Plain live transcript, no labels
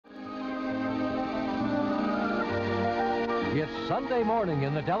Sunday morning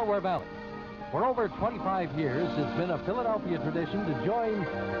in the Delaware Valley. For over 25 years, it's been a Philadelphia tradition to join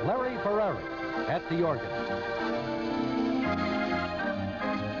Larry Ferrari at the organ.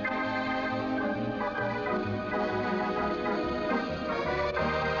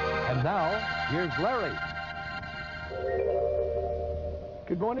 And now, here's Larry.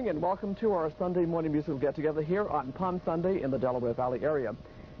 Good morning and welcome to our Sunday morning musical get-together here on Palm Sunday in the Delaware Valley area.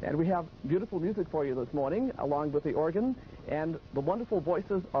 And we have beautiful music for you this morning, along with the organ and the wonderful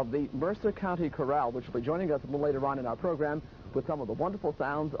voices of the Mercer County Chorale, which will be joining us a little later on in our program with some of the wonderful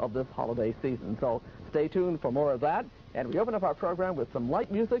sounds of this holiday season. So stay tuned for more of that. And we open up our program with some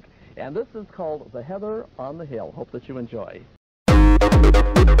light music, and this is called The Heather on the Hill. Hope that you enjoy.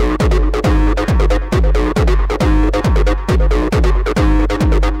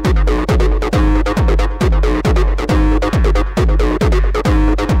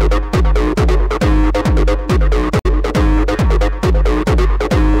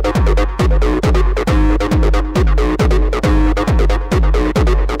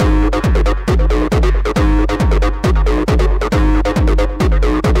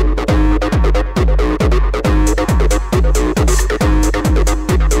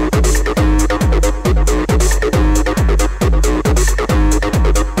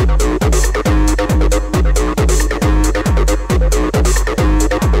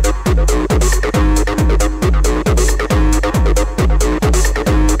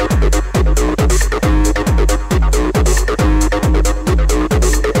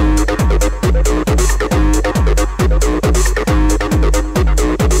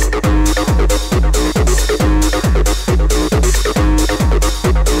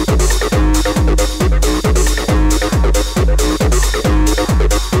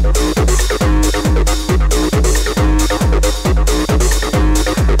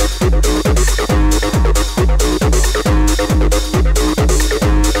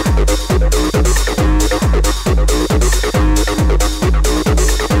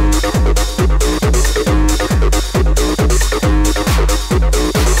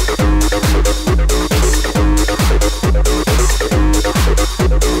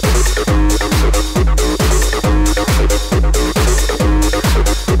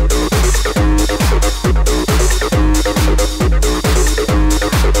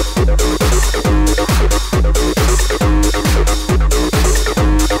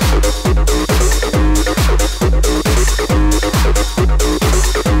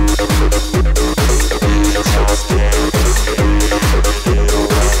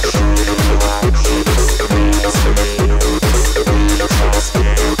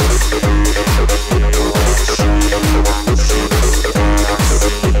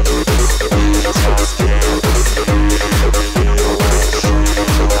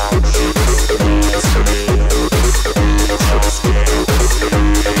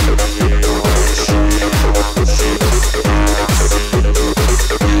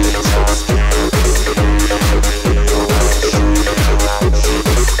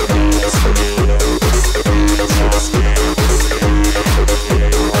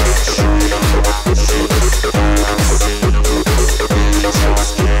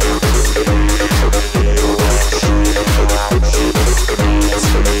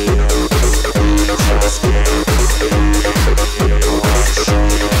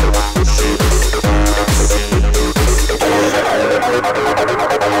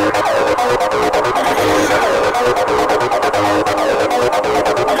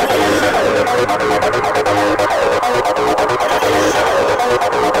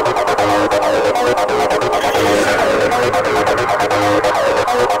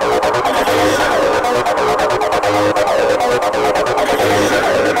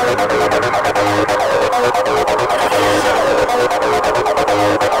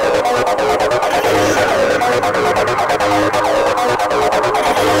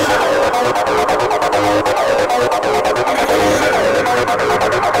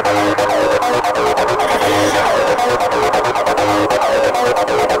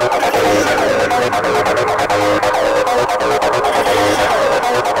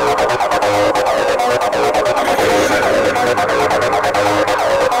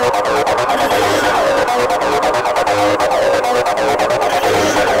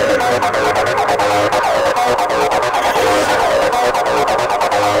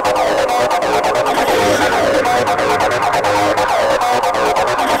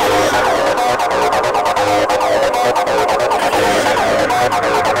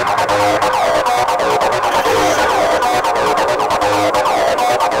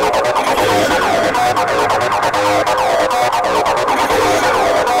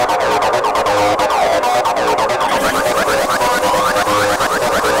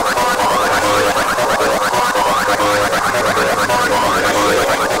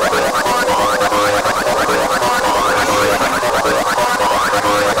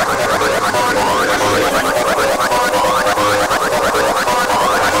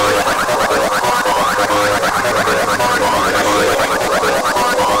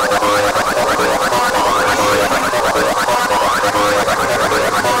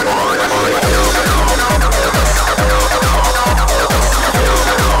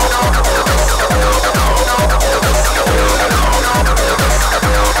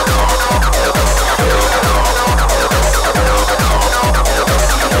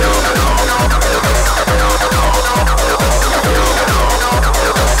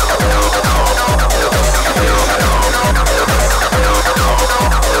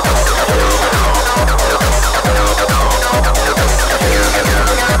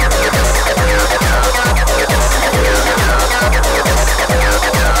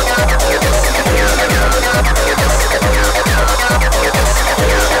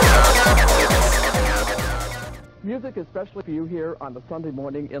 music especially for you here on the Sunday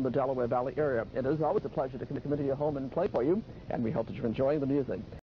morning in the Delaware Valley area. It is always a pleasure to come into your home and play for you, and we hope that you're enjoying the music.